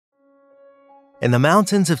In the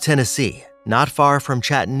mountains of Tennessee, not far from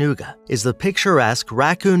Chattanooga, is the picturesque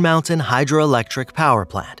Raccoon Mountain hydroelectric power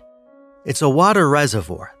plant. It's a water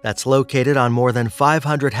reservoir that's located on more than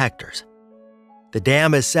 500 hectares. The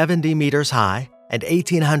dam is 70 meters high and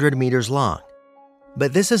 1,800 meters long.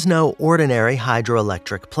 But this is no ordinary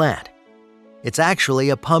hydroelectric plant. It's actually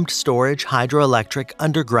a pumped storage hydroelectric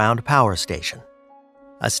underground power station.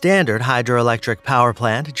 A standard hydroelectric power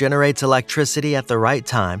plant generates electricity at the right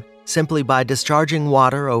time simply by discharging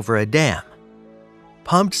water over a dam.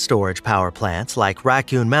 Pumped storage power plants like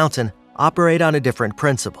Raccoon Mountain operate on a different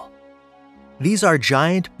principle. These are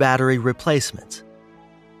giant battery replacements.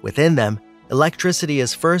 Within them, electricity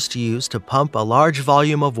is first used to pump a large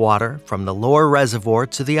volume of water from the lower reservoir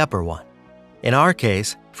to the upper one. In our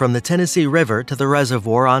case, from the Tennessee River to the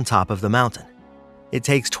reservoir on top of the mountain. It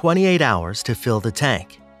takes 28 hours to fill the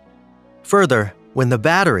tank. Further, when the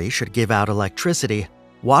battery should give out electricity,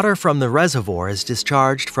 water from the reservoir is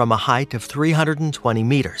discharged from a height of 320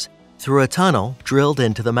 meters through a tunnel drilled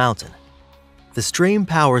into the mountain. The stream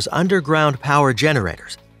powers underground power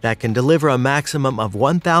generators that can deliver a maximum of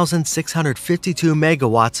 1,652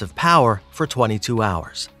 megawatts of power for 22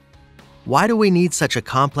 hours. Why do we need such a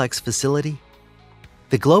complex facility?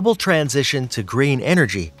 The global transition to green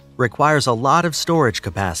energy requires a lot of storage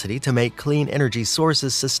capacity to make clean energy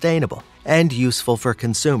sources sustainable and useful for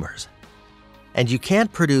consumers. And you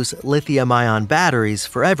can't produce lithium-ion batteries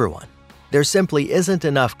for everyone. There simply isn't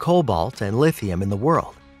enough cobalt and lithium in the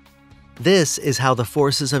world. This is how the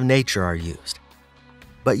forces of nature are used.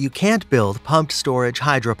 But you can't build pumped storage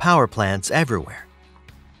hydropower plants everywhere.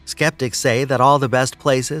 Skeptics say that all the best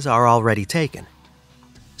places are already taken.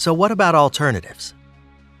 So what about alternatives?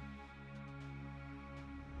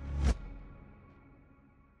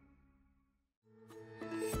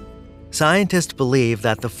 Scientists believe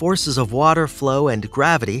that the forces of water flow and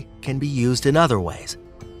gravity can be used in other ways.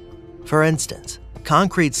 For instance,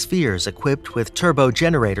 concrete spheres equipped with turbo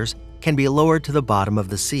generators can be lowered to the bottom of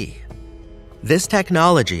the sea. This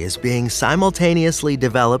technology is being simultaneously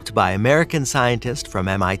developed by American scientists from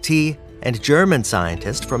MIT and German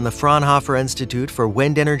scientists from the Fraunhofer Institute for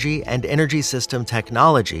Wind Energy and Energy System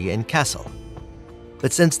Technology in Kassel.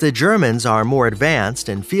 But since the Germans are more advanced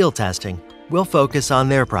in field testing, we'll focus on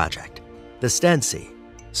their project, the Stensee,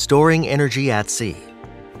 storing energy at sea.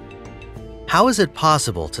 How is it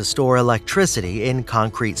possible to store electricity in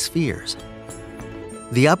concrete spheres?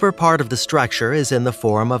 The upper part of the structure is in the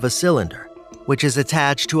form of a cylinder, which is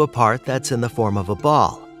attached to a part that's in the form of a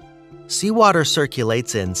ball. Seawater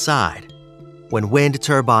circulates inside. When wind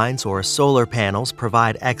turbines or solar panels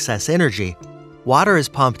provide excess energy, water is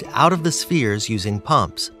pumped out of the spheres using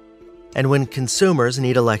pumps. And when consumers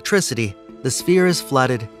need electricity, the sphere is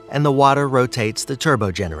flooded and the water rotates the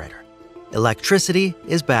turbo generator. Electricity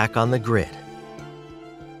is back on the grid.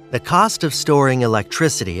 The cost of storing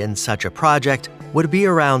electricity in such a project would be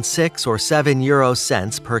around 6 or 7 euro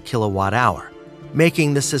cents per kilowatt hour,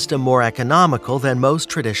 making the system more economical than most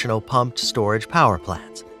traditional pumped storage power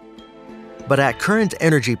plants. But at current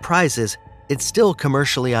energy prices, it's still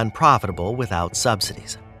commercially unprofitable without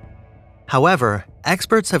subsidies. However,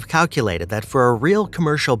 experts have calculated that for a real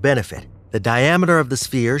commercial benefit, the diameter of the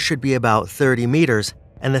sphere should be about 30 meters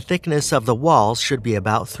and the thickness of the walls should be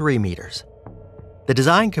about 3 meters. The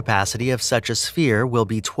design capacity of such a sphere will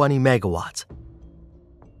be 20 megawatts.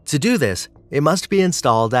 To do this, it must be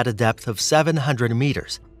installed at a depth of 700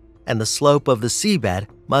 meters, and the slope of the seabed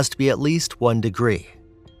must be at least 1 degree.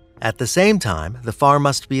 At the same time, the farm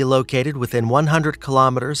must be located within 100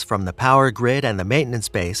 kilometers from the power grid and the maintenance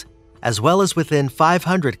base, as well as within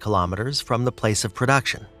 500 kilometers from the place of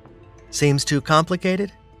production. Seems too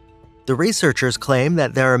complicated? The researchers claim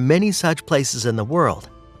that there are many such places in the world,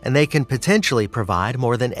 and they can potentially provide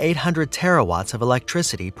more than 800 terawatts of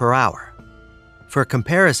electricity per hour. For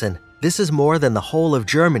comparison, this is more than the whole of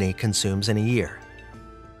Germany consumes in a year.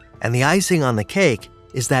 And the icing on the cake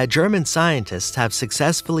is that German scientists have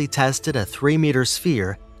successfully tested a 3-meter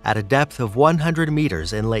sphere at a depth of 100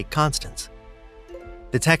 meters in Lake Constance.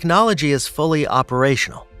 The technology is fully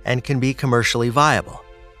operational and can be commercially viable.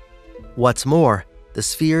 What's more, the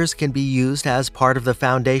spheres can be used as part of the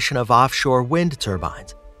foundation of offshore wind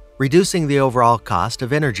turbines, reducing the overall cost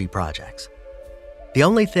of energy projects. The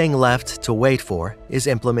only thing left to wait for is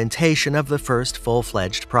implementation of the first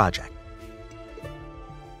full-fledged project.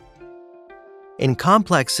 In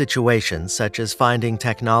complex situations such as finding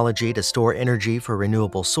technology to store energy for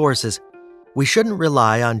renewable sources, we shouldn't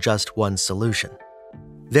rely on just one solution.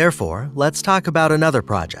 Therefore, let's talk about another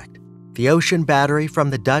project, the ocean battery from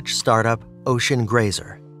the Dutch startup Ocean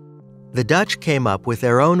Grazer. The Dutch came up with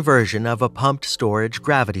their own version of a pumped storage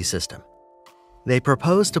gravity system. They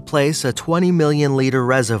propose to place a 20 million liter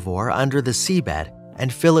reservoir under the seabed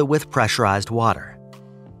and fill it with pressurized water.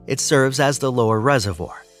 It serves as the lower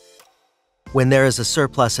reservoir. When there is a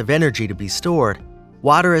surplus of energy to be stored,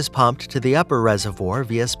 water is pumped to the upper reservoir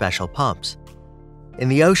via special pumps. In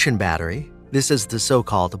the ocean battery, this is the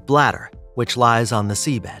so-called bladder, which lies on the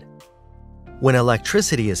seabed. When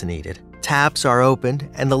electricity is needed, taps are opened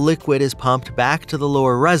and the liquid is pumped back to the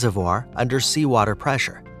lower reservoir under seawater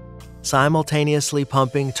pressure, simultaneously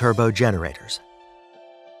pumping turbo generators.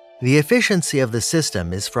 The efficiency of the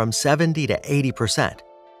system is from 70 to 80%,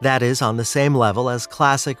 that is on the same level as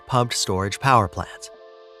classic pumped storage power plants.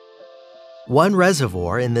 One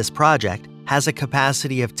reservoir in this project has a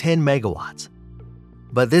capacity of 10 megawatts.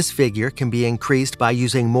 But this figure can be increased by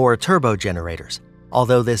using more turbo generators,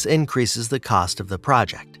 although this increases the cost of the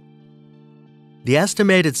project. The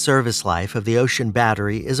estimated service life of the ocean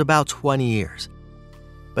battery is about 20 years.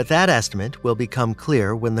 But that estimate will become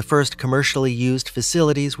clear when the first commercially used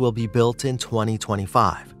facilities will be built in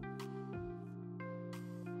 2025.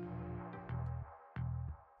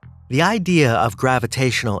 The idea of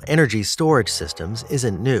gravitational energy storage systems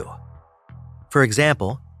isn't new. For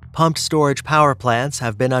example, pumped storage power plants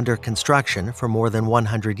have been under construction for more than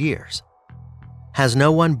 100 years. Has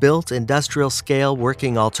no one built industrial-scale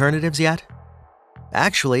working alternatives yet?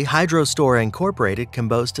 Actually, HydroStore Incorporated can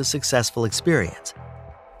boast a successful experience.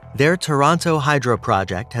 Their Toronto Hydro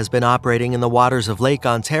project has been operating in the waters of Lake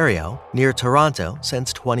Ontario, near Toronto,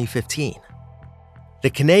 since 2015. The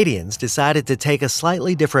Canadians decided to take a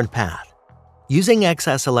slightly different path. Using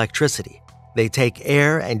excess electricity, they take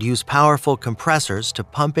air and use powerful compressors to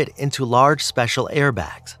pump it into large special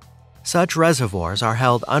airbags. Such reservoirs are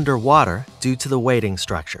held underwater due to the weighting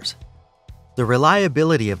structures. The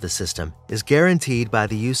reliability of the system is guaranteed by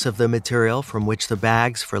the use of the material from which the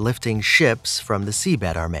bags for lifting ships from the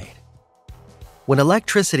seabed are made. When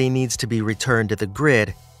electricity needs to be returned to the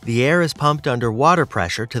grid, the air is pumped under water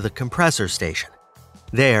pressure to the compressor station.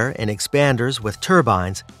 There, in expanders with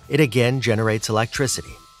turbines, it again generates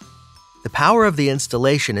electricity. The power of the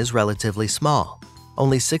installation is relatively small,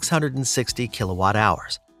 only 660 kilowatt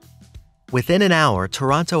hours. Within an hour,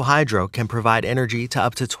 Toronto Hydro can provide energy to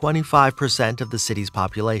up to 25% of the city's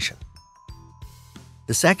population.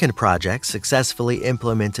 The second project, successfully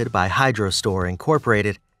implemented by HydroStore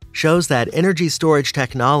Incorporated, shows that energy storage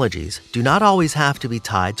technologies do not always have to be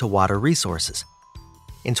tied to water resources.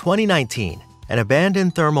 In 2019, an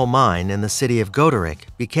abandoned thermal mine in the city of Goderich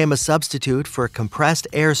became a substitute for a compressed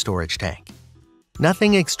air storage tank.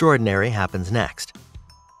 Nothing extraordinary happens next.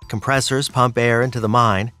 Compressors pump air into the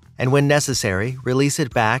mine and, when necessary, release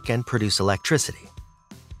it back and produce electricity.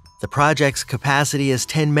 The project's capacity is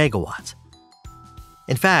 10 megawatts.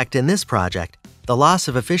 In fact, in this project, the loss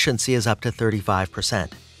of efficiency is up to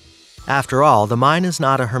 35%. After all, the mine is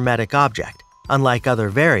not a hermetic object, unlike other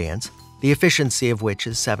variants, the efficiency of which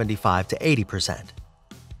is 75 to 80%.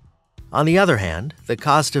 On the other hand, the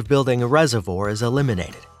cost of building a reservoir is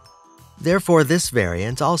eliminated. Therefore, this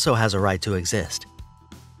variant also has a right to exist.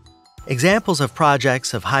 Examples of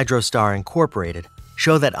projects of HydroStore Incorporated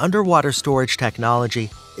show that underwater storage technology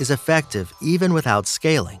is effective even without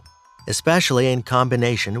scaling, especially in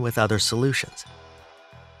combination with other solutions.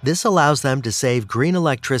 This allows them to save green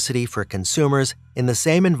electricity for consumers in the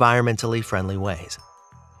same environmentally friendly ways.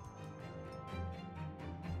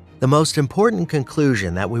 The most important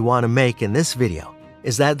conclusion that we want to make in this video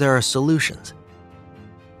is that there are solutions.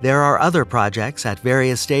 There are other projects at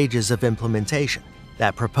various stages of implementation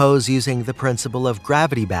that propose using the principle of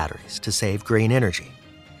gravity batteries to save green energy.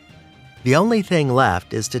 The only thing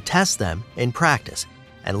left is to test them in practice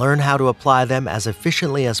and learn how to apply them as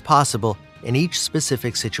efficiently as possible in each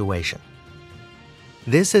specific situation.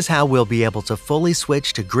 This is how we'll be able to fully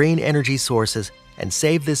switch to green energy sources and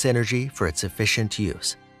save this energy for its efficient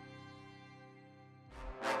use.